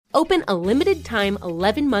Open a limited-time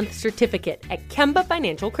 11-month certificate at Kemba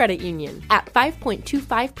Financial Credit Union. At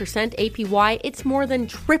 5.25% APY, it's more than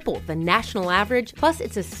triple the national average, plus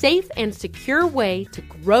it's a safe and secure way to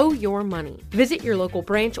grow your money. Visit your local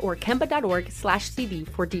branch or kemba.org/CD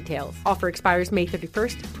for details. Offer expires May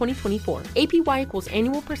 31st, 2024. APY equals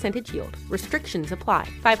annual percentage yield. Restrictions apply.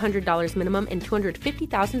 $500 minimum and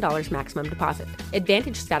 $250,000 maximum deposit.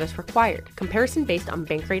 Advantage status required. Comparison based on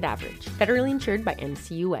bank rate average. Federally insured by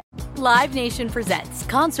NCUA. Live Nation presents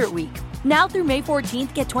Concert Week. Now through May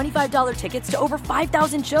 14th, get $25 tickets to over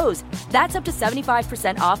 5,000 shows. That's up to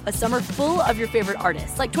 75% off a summer full of your favorite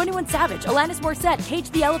artists like 21 Savage, Alanis Morissette, Cage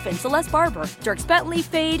the Elephant, Celeste Barber, Dierks Bentley,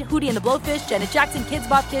 Fade, Hootie and the Blowfish, Janet Jackson, Kidz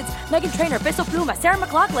Bop Kids, Meghan Trainor, Peso Pluma, Sarah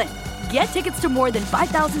McLachlan. Get tickets to more than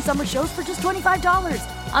 5,000 summer shows for just $25.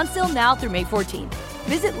 Until now through May 14th.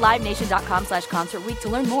 Visit LiveNation.com/Concert Week to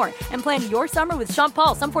learn more and plan your summer with Sean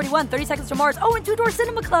Paul, Sum 41, 30 Seconds to Mars, and Two Door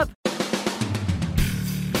Cinema Club.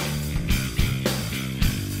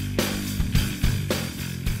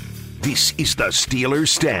 This is the Steelers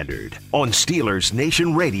Standard on Steelers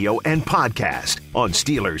Nation Radio and podcast on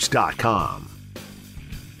Steelers.com.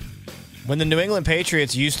 When the New England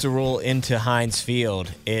Patriots used to roll into Heinz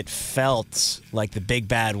Field, it felt like the big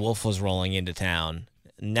bad wolf was rolling into town.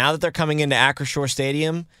 Now that they're coming into Acrisure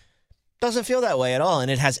Stadium, doesn't feel that way at all,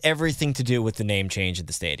 and it has everything to do with the name change at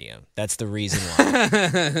the stadium. That's the reason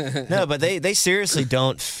why. No, but they seriously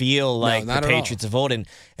don't feel like the Patriots of old, and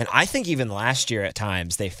I think even last year at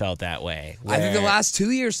times they felt that way. I think the last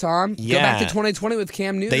 2 years, Tom, go back to 2020 with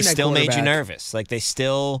Cam Newton. They still made you nervous. Like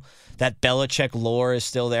that Belichick lore is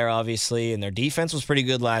still there, obviously, and their defense was pretty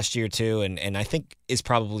good last year too, and I think is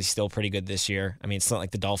probably still pretty good this year. I mean, it's not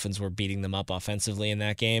like the Dolphins were beating them up offensively in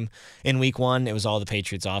that game. In week one, it was all the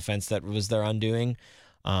Patriots offense that was their undoing.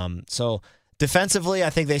 So defensively, I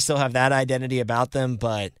think they still have that identity about them,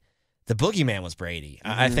 but the boogeyman was Brady.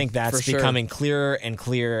 I think that's becoming clearer and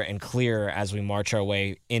clearer and clearer as we march our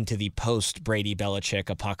way into the post-Brady Belichick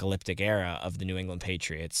apocalyptic era of the New England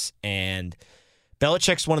Patriots. And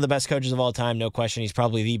Belichick's one of the best coaches of all time, no question. He's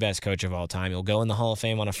probably the best coach of all time. He'll go in the Hall of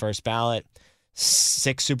Fame on a first ballot.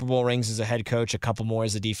 6 Super Bowl rings as a head coach, a couple more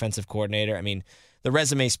as a defensive coordinator. I mean, the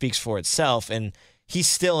resume speaks for itself, and he's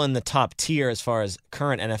still in the top tier as far as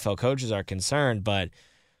current NFL coaches are concerned, but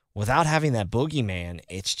without having that boogeyman,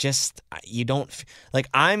 it's just, you don't, like,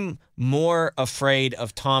 I'm more afraid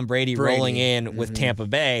of Tom Brady rolling in with Tampa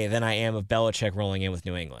Bay than I am of Belichick rolling in with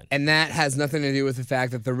New England. And that has nothing to do with the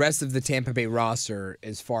fact that the rest of the Tampa Bay roster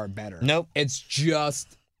is far better. Nope. It's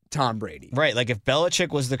just Tom Brady. Right, like if Belichick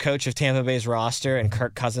was the coach of Tampa Bay's roster and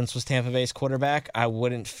Kirk Cousins was Tampa Bay's quarterback, I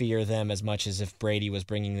wouldn't fear them as much as if Brady was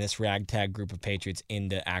bringing this ragtag group of Patriots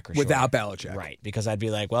into Acrisure. Without Belichick. Right, because I'd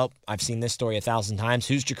be like, well, I've seen this story 1,000 times.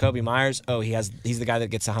 Who's Jacoby Myers? Oh, he's the guy that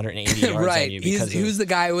gets 180 yards right. on you. Who's the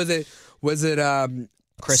guy, was it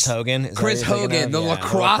Chris Hogan? Chris Hogan, the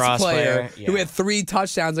lacrosse player Yeah. who had 3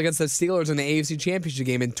 touchdowns against the Steelers in the AFC Championship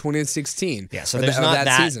game in 2016. Yeah, so there's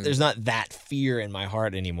not that fear in my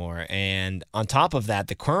heart anymore. And on top of that,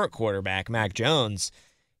 the current quarterback, Mac Jones,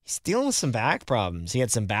 he's dealing with some back problems. He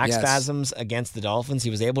had some back spasms against the Dolphins.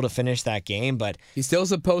 He was able to finish that game, but he's still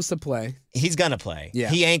supposed to play. He's going to play.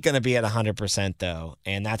 Yeah. He ain't going to be at 100%, though,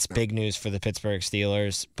 and that's big news for the Pittsburgh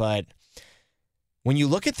Steelers. But when you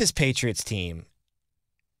look at this Patriots team,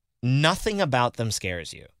 nothing about them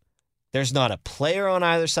scares you. There's not a player on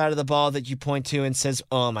either side of the ball that you point to and says,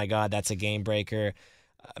 oh my God, that's a game breaker.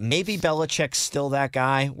 Maybe Belichick's still that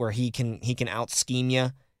guy where he can out-scheme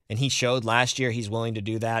you, and he showed last year he's willing to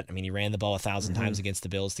do that. I mean, he ran the ball 1,000 times against the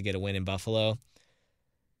Bills to get a win in Buffalo.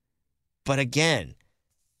 But again,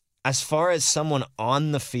 as far as someone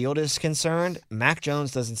on the field is concerned, Mac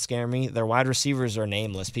Jones doesn't scare me. Their wide receivers are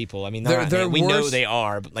nameless people. I mean, we know they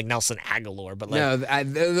are, like Nelson Aguilar. But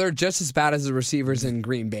they're just as bad as the receivers in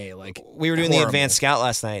Green Bay. Like, we were doing the advanced scout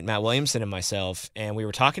last night, Matt Williamson and myself, and we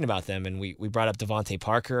were talking about them, and we brought up Devontae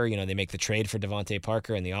Parker. You know, they make the trade for Devontae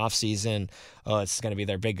Parker in the offseason. Oh, it's going to be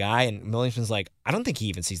their big guy. And Williamson's like, I don't think he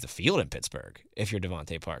even sees the field in Pittsburgh if you're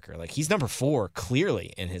Devontae Parker. Like, he's number 4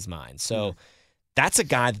 clearly in his mind. So that's a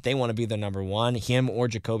guy that they want to be their number 1, him or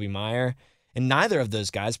Jacoby Meyer. And neither of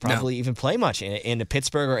those guys probably even play much in a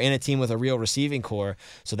Pittsburgh or in a team with a real receiving core.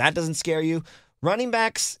 So that doesn't scare you. Running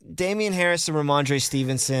backs, Damian Harris and Ramondre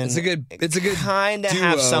Stevenson. It's a good kind of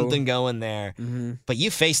have something going there. Mm-hmm. But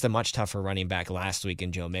you faced a much tougher running back last week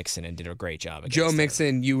in Joe Mixon and did a great job against Joe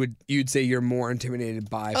Mixon, you'd say you're more intimidated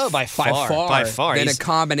by by far than a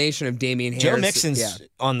combination of Damian Harris. Joe Mixon's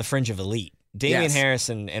on the fringe of elite. Damian Harris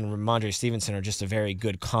and Ramondre Stevenson are just a very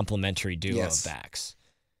good complementary duo of backs.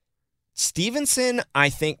 Stevenson, I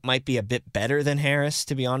think, might be a bit better than Harris,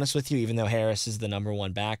 to be honest with you, even though Harris is the number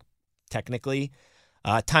one back, technically.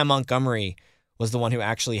 Ty Montgomery was the one who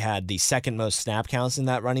actually had the second most snap counts in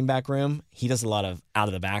that running back room. He does a lot of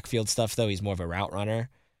out-of-the-backfield stuff, though. He's more of a route runner.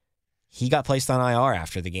 He got placed on IR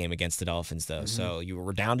after the game against the Dolphins, though. So you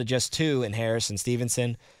were down to just two in Harris and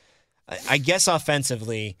Stevenson. I guess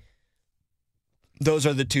offensively, those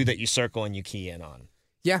are the two that you circle and you key in on.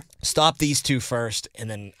 Yeah. Stop these two first, and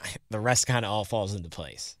then the rest kind of all falls into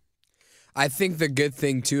place. I think the good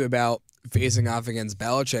thing, too, about facing off against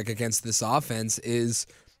Belichick against this offense is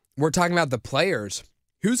we're talking about the players.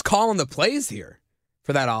 Who's calling the plays here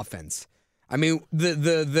for that offense? I mean,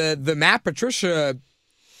 the Matt Patricia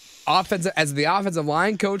offensive as the offensive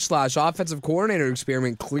line coach / offensive coordinator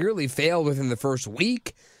experiment clearly failed within the first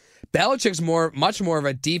week. Belichick's much more of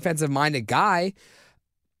a defensive-minded guy.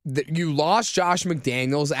 You lost Josh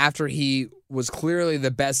McDaniels after he was clearly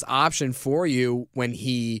the best option for you when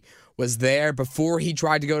he was there, before he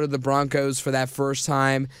tried to go to the Broncos for that first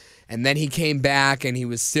time, and then he came back and he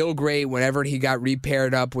was still great whenever he got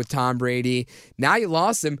repaired up with Tom Brady. Now you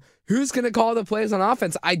lost him. Who's going to call the plays on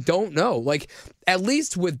offense? I don't know. Like, at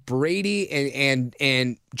least with Brady and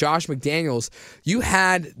Josh McDaniels, you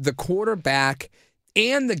had the quarterback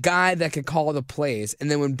and the guy that could call the plays. And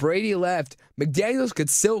then when Brady left, McDaniels could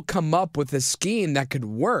still come up with a scheme that could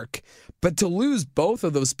work. But to lose both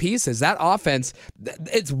of those pieces, that offense,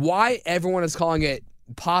 it's why everyone is calling it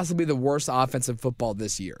possibly the worst offense in football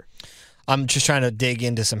this year. I'm just trying to dig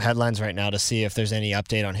into some headlines right now to see if there's any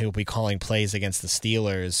update on who will be calling plays against the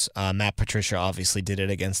Steelers. Matt Patricia obviously did it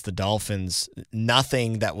against the Dolphins.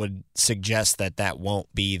 Nothing that would suggest that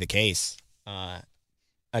won't be the case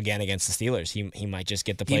again against the Steelers. He might just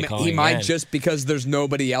get the play calling. He might again. just because there's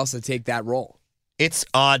nobody else to take that role. It's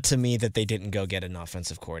odd to me that they didn't go get an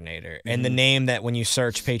offensive coordinator. Mm-hmm. And the name that when you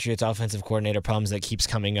search Patriots offensive coordinator problems that keeps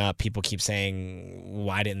coming up, people keep saying,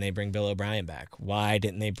 why didn't they bring Bill O'Brien back? Why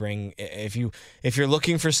didn't they bring if you're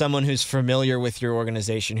looking for someone who's familiar with your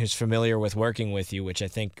organization, who's familiar with working with you, which I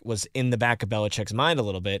think was in the back of Belichick's mind a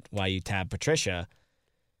little bit, why you tab Patricia,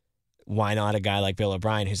 why not a guy like Bill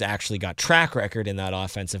O'Brien who's actually got track record in that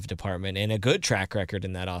offensive department and a good track record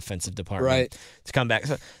in that offensive department to come back?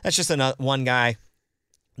 So that's just one guy.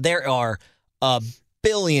 There are a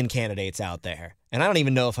billion candidates out there, and I don't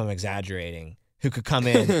even know if I'm exaggerating, who could come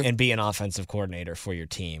in and be an offensive coordinator for your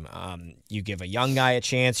team. You give a young guy a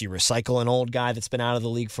chance, you recycle an old guy that's been out of the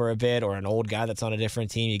league for a bit, or an old guy that's on a different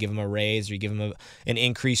team, you give him a raise, or you give him an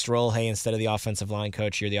increased role. Hey, instead of the offensive line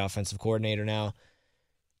coach, you're the offensive coordinator now.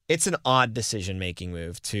 It's an odd decision-making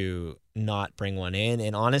move to not bring one in,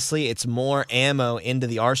 and honestly, it's more ammo into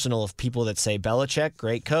the arsenal of people that say, Belichick,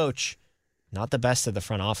 great coach. Not the best of the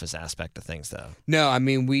front office aspect of things, though. No, I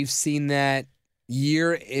mean, we've seen that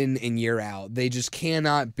year in and year out. They just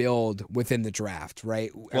cannot build within the draft,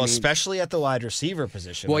 right? Especially at the wide receiver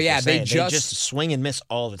position. Well, yeah, they just swing and miss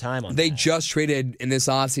all the time on that. They just traded in this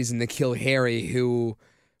offseason N'Keal Harry, who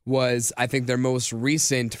was, I think, their most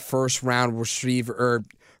recent first-round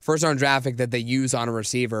draft pick that they use on a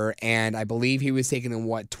receiver, and I believe he was taken in,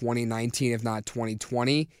 2019, if not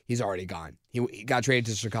 2020? He's already gone. He got traded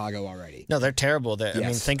to Chicago already. No, they're terrible. Yes. I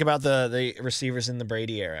mean, think about the receivers in the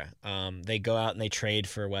Brady era. They go out and they trade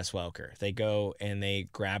for Wes Welker. They go and they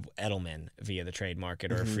grab Edelman via the trade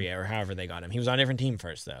market or free or however they got him. He was on a different team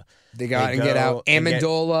first, though. They get out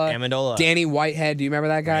Amendola, Danny Whitehead. Do you remember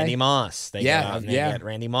that guy? Randy Moss. They go out and they get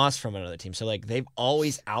Randy Moss from another team. So, they've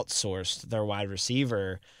always outsourced their wide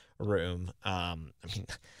receiver room. I mean,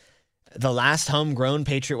 the last homegrown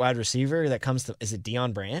Patriot wide receiver that comes to, is it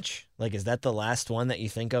Deion Branch? Is that the last one that you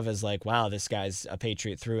think of as wow, this guy's a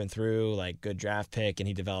Patriot through and through, good draft pick, and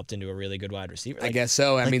he developed into a really good wide receiver? I guess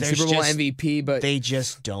so. I mean, Super Bowl MVP, but they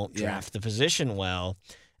just don't draft the position well.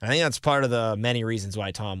 And I think that's part of the many reasons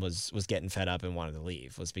why Tom was getting fed up and wanted to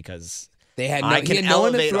leave, was because I can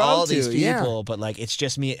elevate all these people, but it's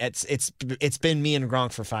just me. It's been me and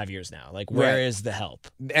Gronk for 5 years now. Where is the help?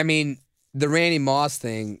 I mean, the Randy Moss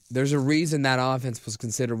thing, there's a reason that offense was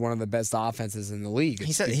considered one of the best offenses in the league.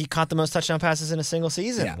 He said he caught the most touchdown passes in a single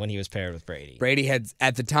season when he was paired with Brady. Brady had,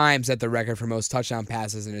 at the time, set the record for most touchdown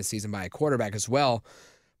passes in a season by a quarterback as well.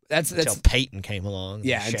 That's until Peyton came along.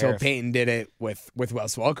 Yeah, until Peyton did it with Wes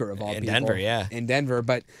Welker, of all people. In Denver,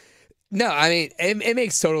 but no, I mean, it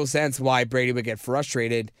makes total sense why Brady would get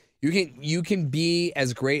frustrated. You can be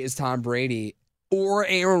as great as Tom Brady or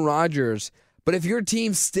Aaron Rodgers, but if your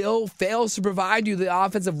team still fails to provide you the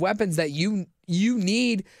offensive weapons that you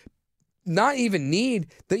need, not even need,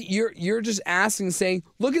 that you're just asking, saying,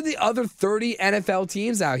 look at the other 30 NFL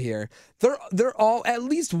teams out here. They're all at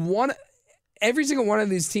least one every single one of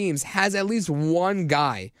these teams has at least one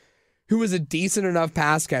guy who is a decent enough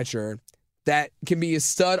pass catcher that can be a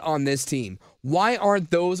stud on this team. Why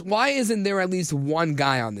isn't there at least one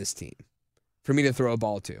guy on this team for me to throw a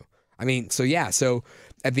ball to? I mean, so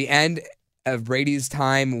at the end of Brady's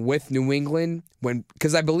time with New England,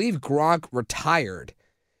 because I believe Gronk retired,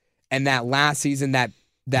 and that last season that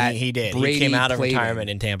he did. Brady he came out of retirement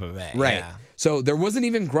in Tampa Bay. Right. Yeah. So there wasn't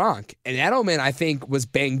even Gronk. And Edelman, I think, was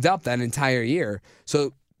banged up that entire year.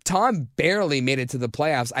 So Tom barely made it to the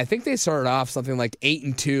playoffs. I think they started off something like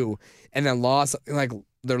 8-2 and then lost something like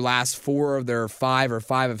their last 4 of their 5 or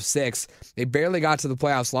 5 of 6. They barely got to the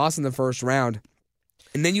playoffs, lost in the first round.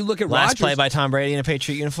 And then you look at last Rodgers. play by Tom Brady in a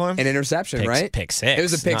Patriot uniform? An interception, right? Pick 6. It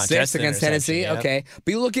was a pick not 6 just an against Tennessee. yep. Okay.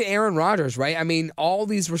 But you look at Aaron Rodgers, right? I mean, all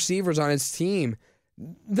these receivers on his team,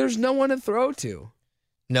 there's no one to throw to.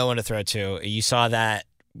 No one to throw to. You saw that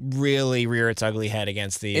really rear its ugly head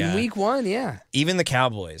against the... In week 1, yeah. Even the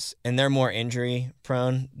Cowboys, and they're more injury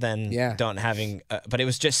prone than don't having... but it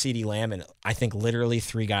was just CeeDee Lamb and I think literally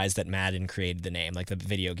 3 guys that Madden created the name, like the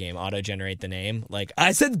video game, auto-generate the name. Like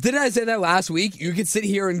didn't I say that last week? You could sit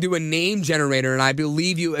here and do a name generator, and I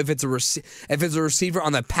believe you if it's a receiver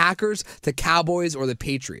on the Packers, the Cowboys, or the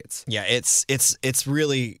Patriots. Yeah, it's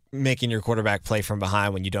really making your quarterback play from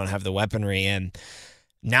behind when you don't have the weaponry, and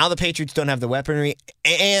now the Patriots don't have the weaponry,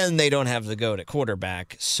 and they don't have the GOAT at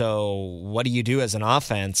quarterback. So what do you do as an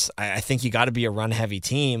offense? I think you got to be a run-heavy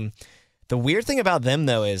team. The weird thing about them,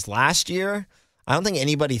 though, is last year, I don't think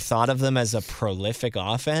anybody thought of them as a prolific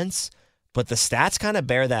offense, but the stats kind of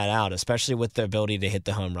bear that out, especially with the ability to hit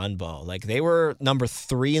the home run ball. Like, they were number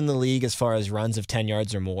 3 in the league as far as runs of 10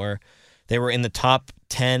 yards or more. They were in the top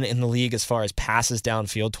 10 in the league as far as passes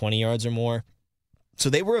downfield, 20 yards or more. So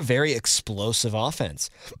they were a very explosive offense,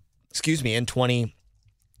 in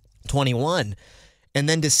 2021. And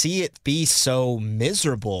then to see it be so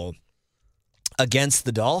miserable against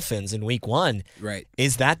the Dolphins in week 1, right?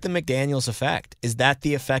 Is that the McDaniels effect? Is that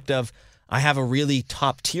the effect of, I have a really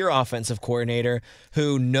top-tier offensive coordinator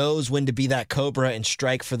who knows when to be that Cobra and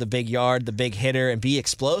strike for the big yard, the big hitter, and be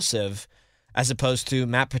explosive, as opposed to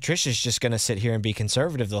Matt Patricia's just going to sit here and be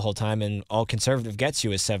conservative the whole time, and all conservative gets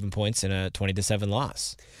you is 7 points in a 20-7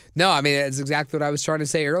 loss. No, I mean, it's exactly what I was trying to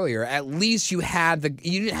say earlier. At least you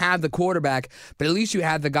didn't have the quarterback, but at least you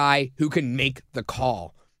had the guy who can make the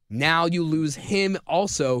call. Now you lose him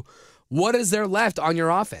also. What is there left on your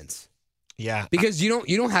offense? Yeah. Because you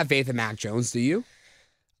don't have faith in Mac Jones, do you?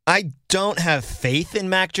 I don't have faith in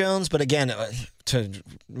Mac Jones, but again, to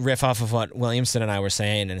riff off of what Williamson and I were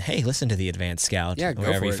saying, and hey, listen to the Advanced Scout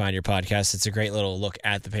wherever you find your podcast. It's a great little look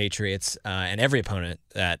at the Patriots and every opponent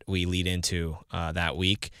that we lead into that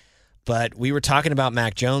week. But we were talking about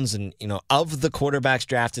Mac Jones, and of the quarterbacks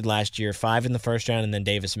drafted last year, 5 in the first round, and then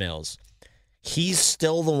Davis Mills. He's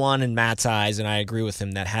still the one in Matt's eyes, and I agree with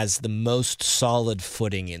him, that has the most solid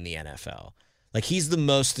footing in the NFL. Like, he's the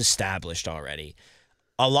most established already.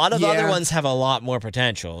 A lot of other ones have a lot more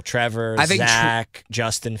potential. Trevor, Zach,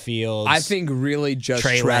 Justin Fields. I think really just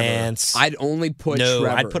Trey Trevor. Lance. I'd only put Trevor.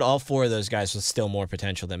 I'd put all 4 of those guys with still more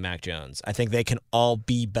potential than Mac Jones. I think they can all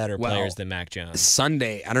be better players than Mac Jones.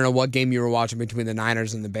 Sunday, I don't know what game you were watching between the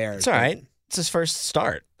Niners and the Bears. It's all right. It's his first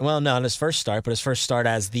start. Well, not his first start, but his first start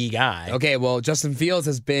as the guy. Okay, well, Justin Fields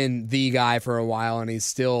has been the guy for a while, and he's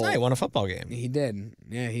still... He won a football game. He did.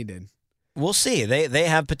 Yeah, he did. We'll see. They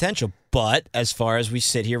have potential, but as far as we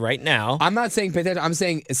sit here right now... I'm not saying potential. I'm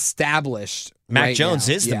saying established. Mac Jones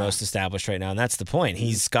is the most established right now, and that's the point.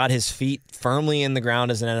 He's got his feet firmly in the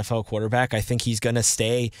ground as an NFL quarterback. I think he's going to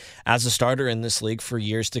stay as a starter in this league for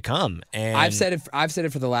years to come. And I've said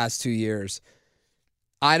it for the last 2 years.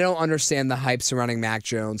 I don't understand the hype surrounding Mac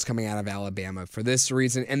Jones coming out of Alabama for this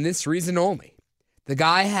reason, and this reason only. The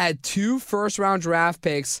guy had 2 first-round draft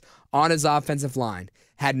picks on his offensive line,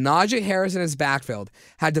 had Najee Harris in his backfield,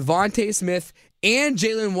 had Devontae Smith and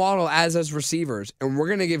Jalen Waddle as his receivers, and we're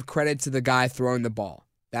going to give credit to the guy throwing the ball.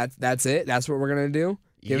 That's it? That's what we're going to do?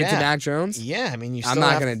 Give it to Mac Jones? Yeah, I mean, I'm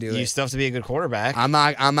not going to do it. You still have to be a good quarterback. I'm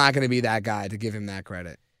not going to be that guy to give him that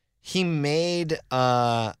credit. He made...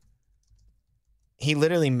 He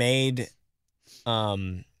literally made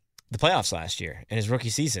the playoffs last year in his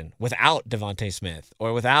rookie season without Devontae Smith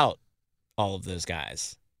or without all of those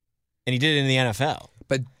guys. And he did it in the NFL.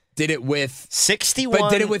 But did it with... 61...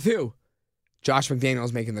 But did it with who? Josh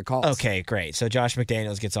McDaniels making the calls. Okay, great. So Josh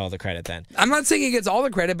McDaniels gets all the credit then. I'm not saying he gets all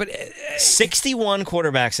the credit, but... 61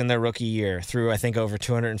 quarterbacks in their rookie year threw, I think, over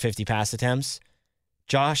 250 pass attempts.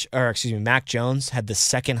 Mac Jones had the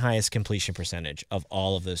second highest completion percentage of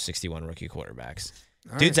all of those 61 rookie quarterbacks.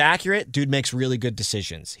 Dude's accurate. Dude makes really good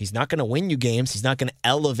decisions. He's not going to win you games. He's not going to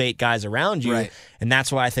elevate guys around you. Right. And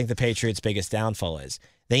that's why I think the Patriots' biggest downfall is.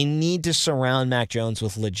 They need to surround Mac Jones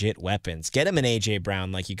with legit weapons. Get him an A.J.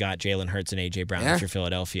 Brown like you got Jalen Hurts and A.J. Brown if you're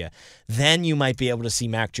Philadelphia. Then you might be able to see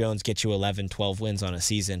Mac Jones get you 11, 12 wins on a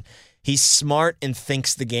season. He's smart and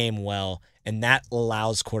thinks the game well, and that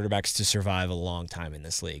allows quarterbacks to survive a long time in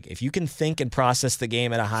this league. If you can think and process the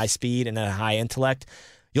game at a high speed and at a high intellect,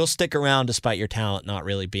 you'll stick around despite your talent not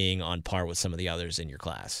really being on par with some of the others in your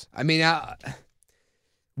class. I mean,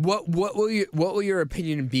 what will your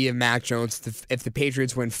opinion be of Mac Jones if the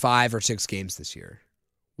Patriots win 5 or 6 games this year?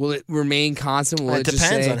 Will it remain constant? Will It just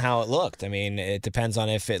depends say, on how it looked. I mean, it depends on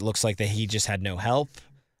if it looks like that he just had no help.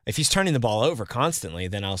 If he's turning the ball over constantly,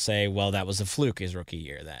 then I'll say, well, that was a fluke his rookie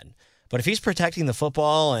year then. But if he's protecting the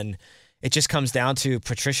football and it just comes down to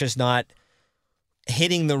Patricia's not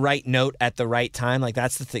hitting the right note at the right time, like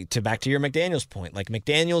that's the thing. Back to your McDaniels point. Like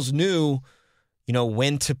McDaniels knew,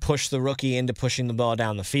 when to push the rookie into pushing the ball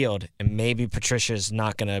down the field, and maybe Patricia's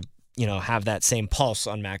not going to, have that same pulse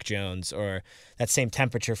on Mac Jones or that same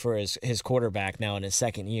temperature for his quarterback now in his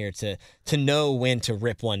second year to know when to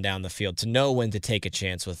rip one down the field, to know when to take a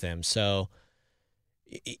chance with him. So,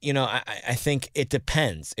 I think it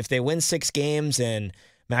depends. If they win 6 games and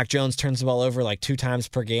Mac Jones turns the ball over like 2 times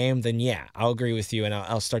per game, then yeah, I'll agree with you, and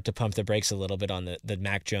I'll start to pump the brakes a little bit on the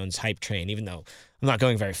Mac Jones hype train, even though I'm not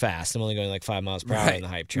going very fast. I'm only going like 5 miles per hour on the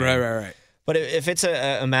hype train. Right. But if it's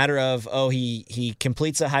a matter of, he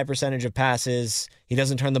completes a high percentage of passes, he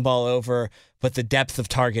doesn't turn the ball over, but the depth of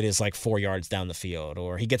target is like 4 yards down the field,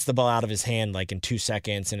 or he gets the ball out of his hand like in 2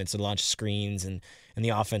 seconds and it's a launch of screens and the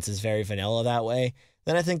offense is very vanilla that way,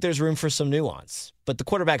 then I think there's room for some nuance. But the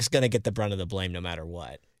quarterback's going to get the brunt of the blame no matter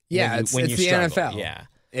what. Yeah, it's the NFL. Yeah.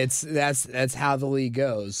 That's how the league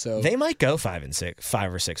goes. So they might go 5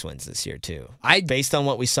 or 6 wins this year too. Based on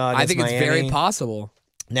what we saw against I think Miami. it's very possible.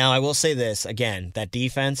 Now, I will say this, again, that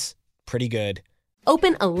defense, pretty good.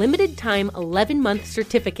 Open a limited-time 11-month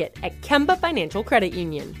certificate at Kemba Financial Credit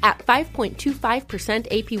Union. At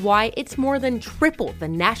 5.25% APY, it's more than triple the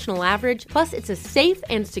national average, plus it's a safe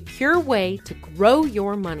and secure way to grow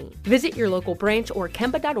your money. Visit your local branch or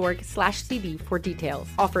kemba.org/CD for details.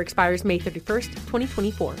 Offer expires May 31st,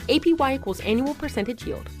 2024. APY equals annual percentage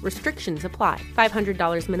yield. Restrictions apply.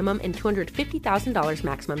 $500 minimum and $250,000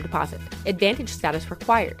 maximum deposit. Advantage status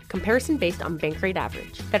required. Comparison based on bank rate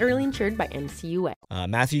average. Federally insured by NCUA.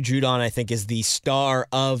 Matthew Judon, I think, is the star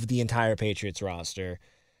of the entire Patriots roster.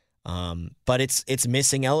 But it's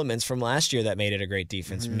missing elements from last year that made it a great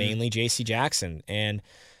defense, mainly J.C. Jackson. And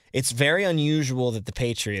it's very unusual that the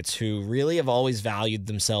Patriots, who really have always valued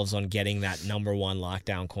themselves on getting that number 1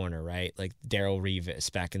 lockdown corner, right? Like Darrelle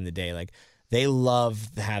Revis back in the day, like they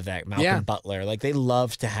love to have that. Malcolm Butler, like they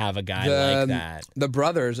love to have a guy like that. The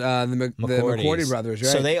brothers, the McCourty brothers,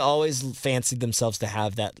 right? So they always fancied themselves to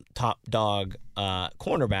have that top dog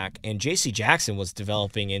cornerback, and J.C. Jackson was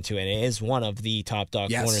developing into and is one of the top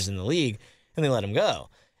dog corners in the league, and they let him go.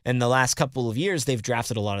 And the last couple of years, they've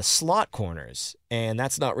drafted a lot of slot corners, and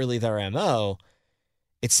that's not really their MO.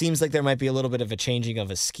 It seems like there might be a little bit of a changing of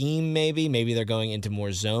a scheme, maybe. Maybe they're going into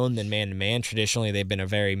more zone than man-to-man. Traditionally, they've been a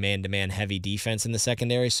very man-to-man heavy defense in the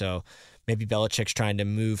secondary, so maybe Belichick's trying to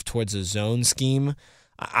move towards a zone scheme.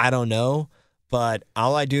 I don't know, but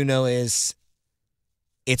all I do know is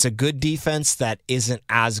it's a good defense that isn't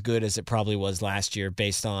as good as it probably was last year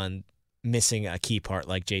based on missing a key part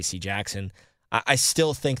like J.C. Jackson. I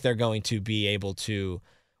still think they're going to be able to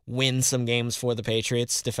win some games for the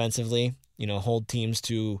Patriots defensively, hold teams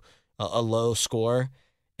to a low score.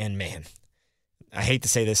 And man, I hate to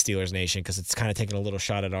say this, Steelers Nation, because it's kind of taking a little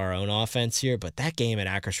shot at our own offense here, but that game at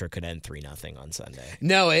Acrisure could end 3-0 on Sunday.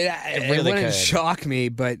 No, it really wouldn't could. shock me,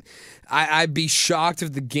 but I'd be shocked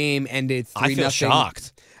if the game ended 3-0. I feel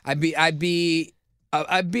shocked. I'd be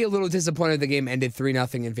a little disappointed if the game ended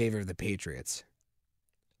 3-0 in favor of the Patriots.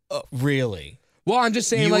 Really? Well, I'm just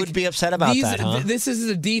saying, you would be upset about that, huh? This is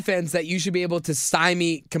a defense that you should be able to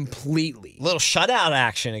stymie completely. A little shutout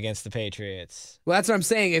action against the Patriots. Well, that's what I'm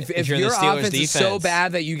saying. If you're your the Steelers offense is so defense.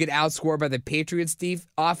 bad that you get outscored by the Patriots'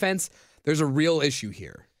 offense, there's a real issue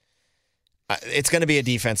here. It's going to be a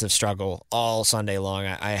defensive struggle all Sunday long.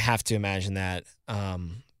 I have to imagine that.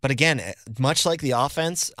 But again, much like the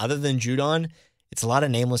offense, other than Judon, it's a lot of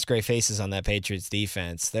nameless gray faces on that Patriots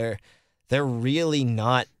defense. They're really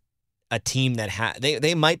not a team that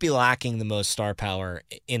they might be lacking the most star power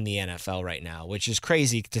in the NFL right now, which is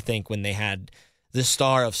crazy to think when they had the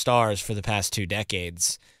star of stars for the past 2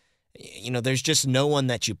 decades. There's just no one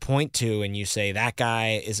that you point to and you say that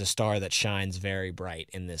guy is a star that shines very bright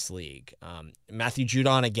in this league. Matthew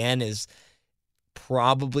Judon, again, is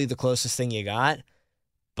probably the closest thing you got,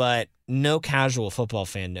 but no casual football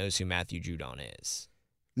fan knows who Matthew Judon is.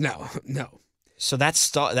 No. So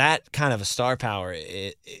that kind of a star power,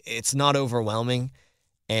 it's not overwhelming,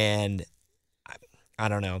 and I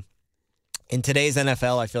don't know. In today's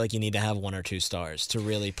NFL, I feel like you need to have 1 or 2 stars to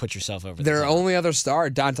really put yourself over the Their top. only other star,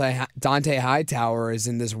 Dante Hightower, is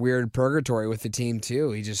in this weird purgatory with the team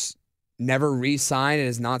too. He just never re-signed and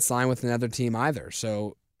is not signed with another team either.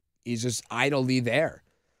 So he's just idly there.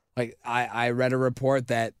 Like I read a report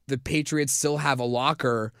that the Patriots still have a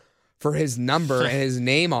locker for his number and his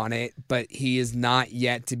name on it, but he is not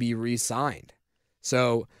yet to be re-signed.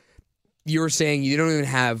 So you were saying you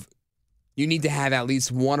need to have at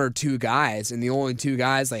least 1 or 2 guys, and the only 2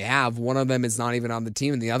 guys they have, one of them is not even on the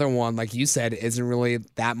team, and the other one, like you said, isn't really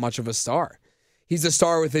that much of a star. He's a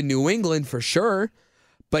star within New England for sure,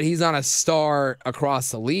 but he's not a star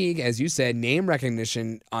across the league. As you said, name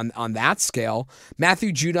recognition on that scale.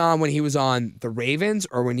 Matthew Judon, when he was on the Ravens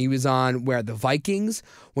or when he was on the Vikings,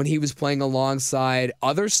 when he was playing alongside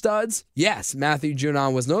other studs, yes, Matthew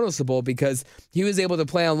Judon was noticeable because he was able to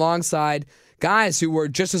play alongside guys who were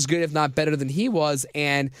just as good, if not better than he was.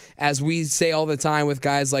 And as we say all the time with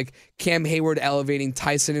guys like Cam Hayward elevating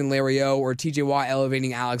Tyson and Larry O, or TJ Watt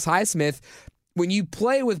elevating Alex Highsmith, when you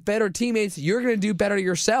play with better teammates, you're going to do better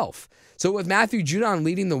yourself. So with Matthew Judon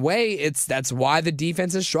leading the way, that's why the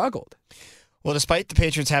defense has struggled. Well, despite the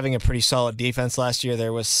Patriots having a pretty solid defense last year,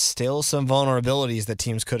 there was still some vulnerabilities that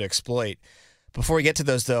teams could exploit. Before we get to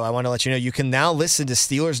those, though, I want to let you know you can now listen to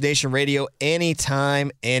Steelers Nation Radio anytime,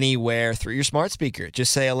 anywhere through your smart speaker.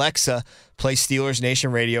 Just say, Alexa, play Steelers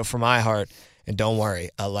Nation Radio from iHeart, and don't worry,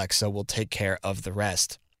 Alexa will take care of the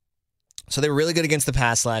rest. So they were really good against the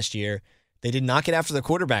pass last year. They did not get after the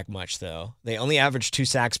quarterback much, though. They only averaged 2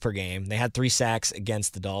 sacks per game. They had 3 sacks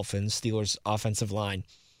against the Dolphins. Steelers' offensive line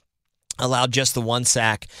allowed just the 1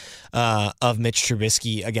 sack of Mitch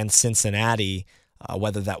Trubisky against Cincinnati.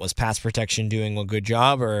 Whether that was pass protection doing a good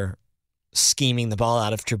job or scheming the ball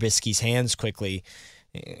out of Trubisky's hands quickly,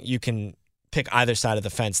 you can pick either side of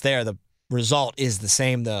the fence there. The result is the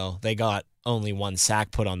same, though. They got only 1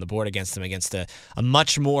 sack put on the board against them, against a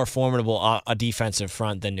much more formidable defensive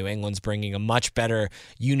front than New England's, bringing a much better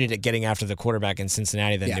unit at getting after the quarterback in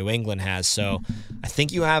Cincinnati than New England has. So I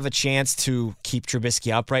think you have a chance to keep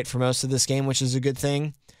Trubisky upright for most of this game, which is a good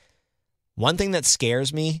thing. One thing that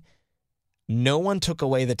scares me, no one took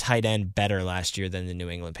away the tight end better last year than the New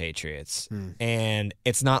England Patriots. And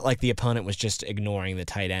it's not like the opponent was just ignoring the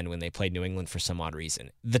tight end when they played New England for some odd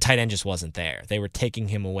reason. The tight end just wasn't there. They were taking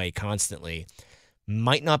him away constantly.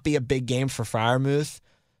 Might not be a big game for Freiermuth,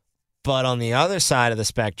 but on the other side of the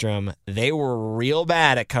spectrum, they were real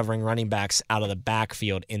bad at covering running backs out of the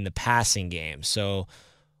backfield in the passing game. So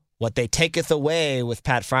what they taketh away with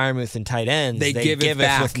Pat Freiermuth and tight ends, they give it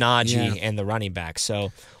with Najee and the running back.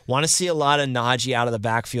 So want to see a lot of Najee out of the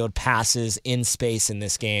backfield passes in space in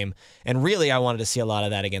this game. And really, I wanted to see a lot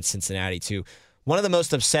of that against Cincinnati, too. One of the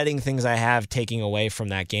most upsetting things I have taking away from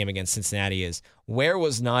that game against Cincinnati is, where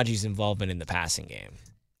was Najee's involvement in the passing game?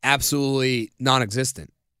 Absolutely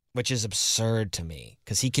non-existent. Which is absurd to me,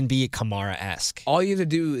 because he can be Kamara-esque. All you have to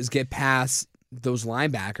do is get past those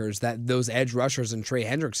linebackers, those edge rushers and Trey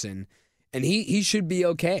Hendrickson, and he should be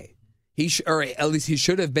okay. Or at least he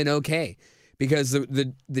should have been okay, because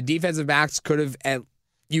the defensive backs could have,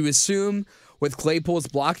 you assume, with Claypool's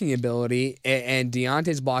blocking ability and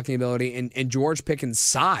Deontay's blocking ability and George Pickens'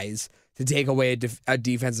 size to take away a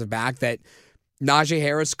defensive back, that Najee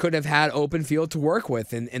Harris could have had open field to work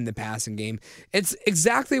with in the passing game. It's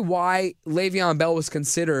exactly why Le'Veon Bell was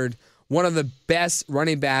considered one of the best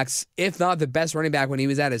running backs, if not the best running back when he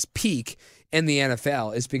was at his peak in the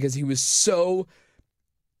NFL, is because he was so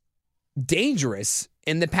dangerous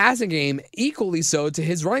in the passing game, equally so to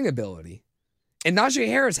his running ability. And Najee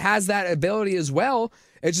Harris has that ability as well.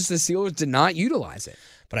 It's just the Steelers did not utilize it.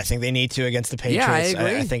 But I think they need to against the Patriots. Yeah, I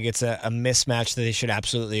agree. I think it's a mismatch that they should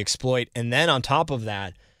absolutely exploit. And then on top of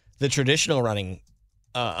that, the traditional running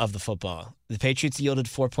of the football. The Patriots yielded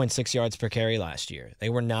 4.6 yards per carry last year. They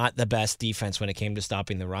were not the best defense when it came to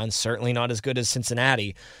stopping the run. Certainly not as good as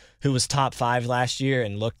Cincinnati, who was top 5 last year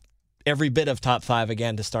and looked every bit of top 5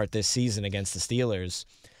 again to start this season against the Steelers.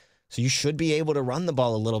 So you should be able to run the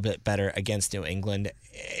ball a little bit better against New England.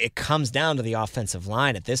 It comes down to the offensive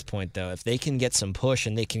line at this point, though. If they can get some push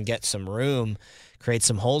and they can get some room, create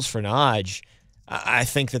some holes for Najee, I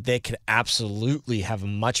think that they could absolutely have a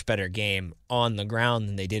much better game on the ground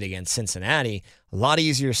than they did against Cincinnati. A lot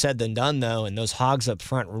easier said than done, though, and those hogs up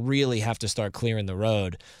front really have to start clearing the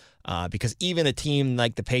road. Because even a team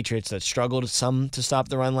like the Patriots that struggled some to stop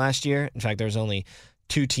the run last year, in fact, there's only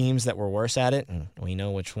two teams that were worse at it, and we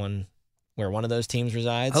know where one of those teams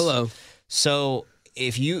resides. Hello. So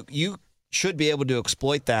if you should be able to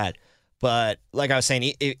exploit that, but like I was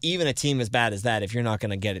saying, even a team as bad as that, if you're not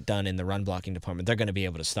going to get it done in the run blocking department, they're going to be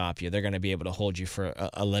able to stop you. They're going to be able to hold you for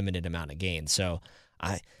a limited amount of gains. So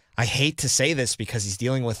I hate to say this because he's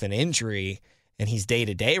dealing with an injury and he's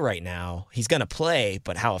day-to-day right now. He's going to play,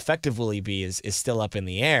 but how effective will he be is still up in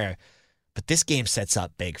the air. But this game sets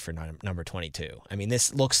up big for number 22. I mean,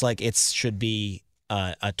 this looks like it should be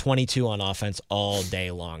a 22 on offense all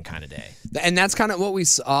day long kind of day. And that's kind of what we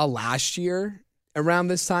saw last year around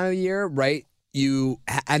this time of the year, right? You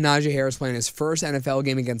had Najee Harris playing his first NFL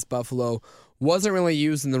game against Buffalo, wasn't really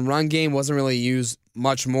used in the run game, wasn't really used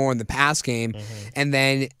much more in the pass game. Mm-hmm. And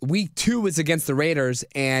then week 2 was against the Raiders,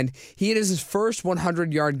 and he had his first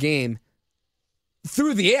 100-yard game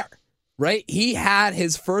through the air, right? He had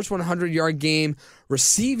his first 100-yard game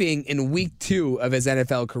receiving in week 2 of his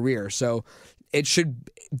NFL career. So it should,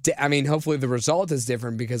 I mean, hopefully the result is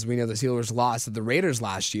different because we know the Steelers lost to the Raiders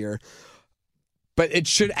last year. But it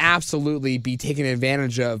should absolutely be taken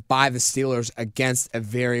advantage of by the Steelers against a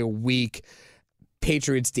very weak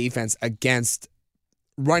Patriots defense against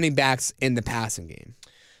running backs in the passing game.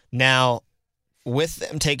 Now, with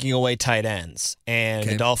them taking away tight ends, and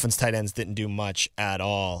the Dolphins tight ends didn't do much at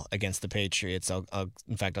all against the Patriots.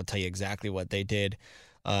 In fact, I'll tell you exactly what they did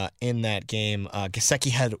in that game.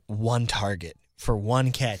 Gesicki had 1 target for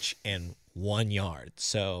 1 catch and 1 yard.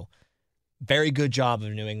 So very good job of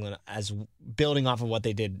New England as building off of what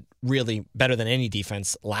they did really better than any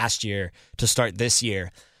defense last year to start this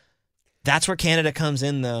year. That's where Canada comes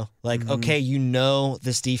in, though. Like, okay, you know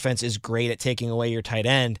this defense is great at taking away your tight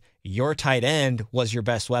end. Your tight end was your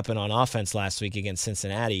best weapon on offense last week against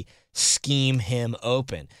Cincinnati. Scheme him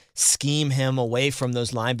open. Scheme him away from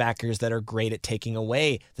those linebackers that are great at taking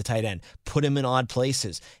away the tight end. Put him in odd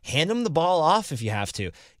places. Hand him the ball off if you have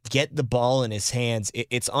to. Get the ball in his hands.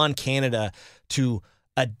 It's on Canada to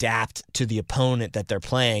adapt to the opponent that they're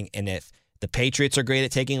playing. And if the Patriots are great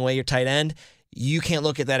at taking away your tight end, you can't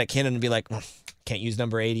look at that at Canada and be like, can't use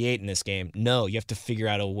number 88 in this game. No, you have to figure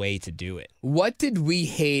out a way to do it. What did we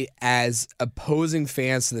hate as opposing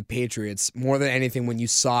fans to the Patriots more than anything when you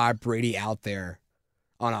saw Brady out there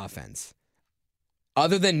on offense?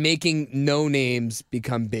 Other than making no names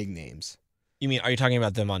become big names. You mean, are you talking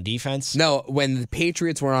about them on defense? No, when the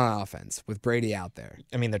Patriots were on offense with Brady out there.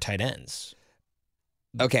 I mean, they're tight ends.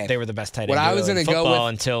 Okay. They were the best tight end what I was in gonna football go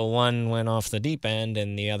with, until one went off the deep end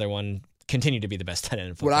and the other one continued to be the best tight end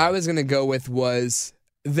in football. What I was going to go with was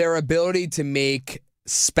their ability to make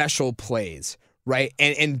special plays, right?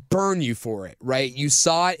 And burn you for it, right? You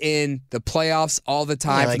saw it in the playoffs all the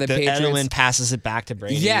time for the Patriots. Edelman passes it back to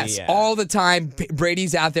Brady. Yes, all the time.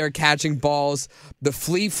 Brady's out there catching balls. The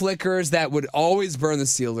flea flickers that would always burn the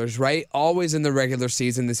Steelers, right? Always in the regular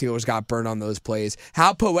season, the Steelers got burned on those plays.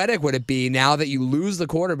 How poetic would it be now that you lose the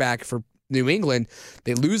quarterback for New England?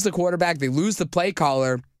 They lose the quarterback, they lose the play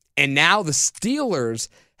caller, and now the Steelers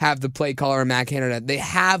have the play caller in Matt Canada. They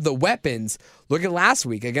have the weapons. Look at last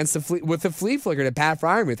week against with the flea flicker to Pat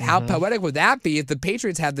Freiermuth. How poetic would that be if the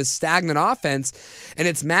Patriots have this stagnant offense and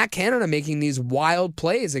it's Matt Canada making these wild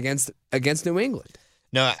plays against New England?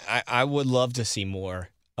 No, I would love to see more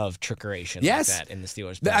of trickeration like that in the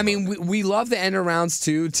Steelers. I mean, we love the end arounds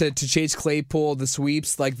too to Chase Claypool, the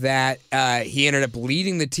sweeps like that. He ended up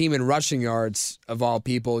leading the team in rushing yards of all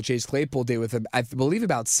people. Chase Claypool did with, I believe,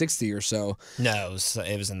 about 60 or so. No,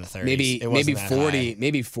 it was in the 30s. Maybe 40,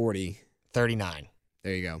 maybe 40. 39.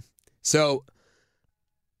 There you go. So,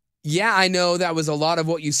 yeah, I know that was a lot of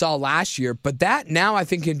what you saw last year, but that now I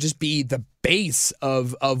think can just be the base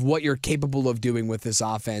of what you're capable of doing with this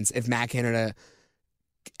offense if Matt Canada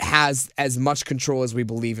has as much control as we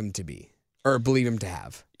believe him to be, or believe him to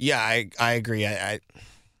have. Yeah, I agree. I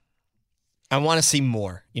want to see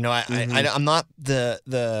more. You know, I'm not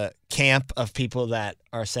the camp of people that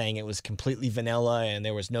are saying it was completely vanilla and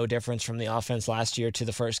there was no difference from the offense last year to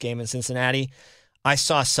the first game in Cincinnati. I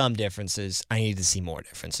saw some differences. I need to see more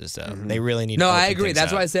differences, though. They really need to I agree.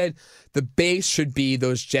 That's why I said the base should be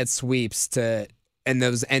those jet sweeps and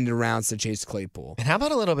those end arounds to Chase Claypool. And how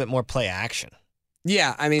about a little bit more play action?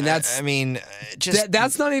 Yeah, I mean, that's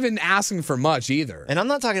not even asking for much either. And I'm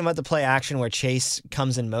not talking about the play action where Chase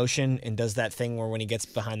comes in motion and does that thing where when he gets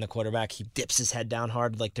behind the quarterback, he dips his head down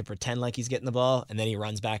hard like to pretend like he's getting the ball, and then he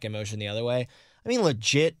runs back in motion the other way. I mean,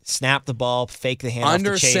 legit, snap the ball, fake the handoff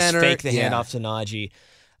to Chase, center, fake the handoff to Najee.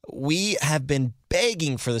 We have been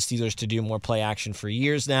begging for the Steelers to do more play action for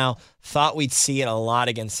years now. Thought we'd see it a lot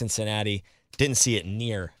against Cincinnati. Didn't see it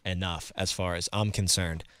near enough as far as I'm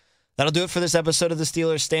concerned. That'll do it for this episode of the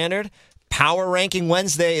Steelers Standard, Power Ranking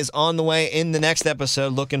Wednesday is on the way in the next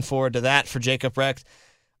episode. Looking forward to that. For Jacob Recht,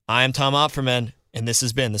 I am Tom Opferman, and this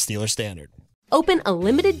has been the Steelers Standard. Open a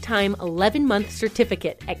limited-time 11-month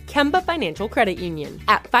certificate at Kemba Financial Credit Union.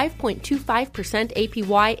 At 5.25%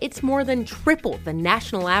 APY, it's more than triple the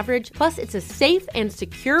national average, plus it's a safe and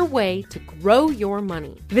secure way to grow your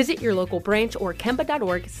money. Visit your local branch or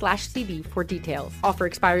kemba.org/cb for details. Offer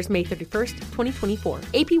expires May 31st, 2024.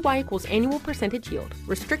 APY equals annual percentage yield.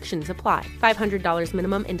 Restrictions apply. $500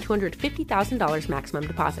 minimum and $250,000 maximum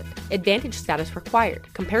deposit. Advantage status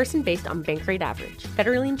required. Comparison based on bank rate average.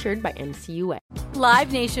 Federally insured by NCUA.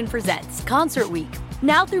 Live Nation presents Concert Week.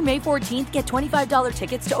 Now through May 14th, get $25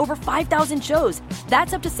 tickets to over 5,000 shows.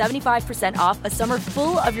 That's up to 75% off a summer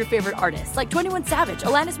full of your favorite artists like 21 Savage,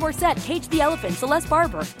 Alanis Morissette, Cage the Elephant, Celeste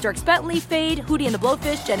Barber, Dierks Bentley, Fade, Hootie and the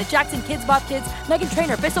Blowfish, Janet Jackson, Kids Bop Kids, Meghan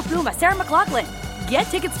Trainor, Bissell Pluma, Sarah McLachlan. Get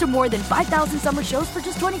tickets to more than 5,000 summer shows for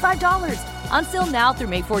just $25. On sale now through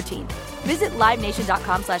May 14th. Visit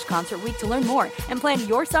livenation.com/concertweek to learn more and plan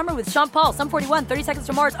your summer with Sean Paul, Sum 41, 30 Seconds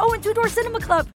to Mars, and Two Door Cinema Club.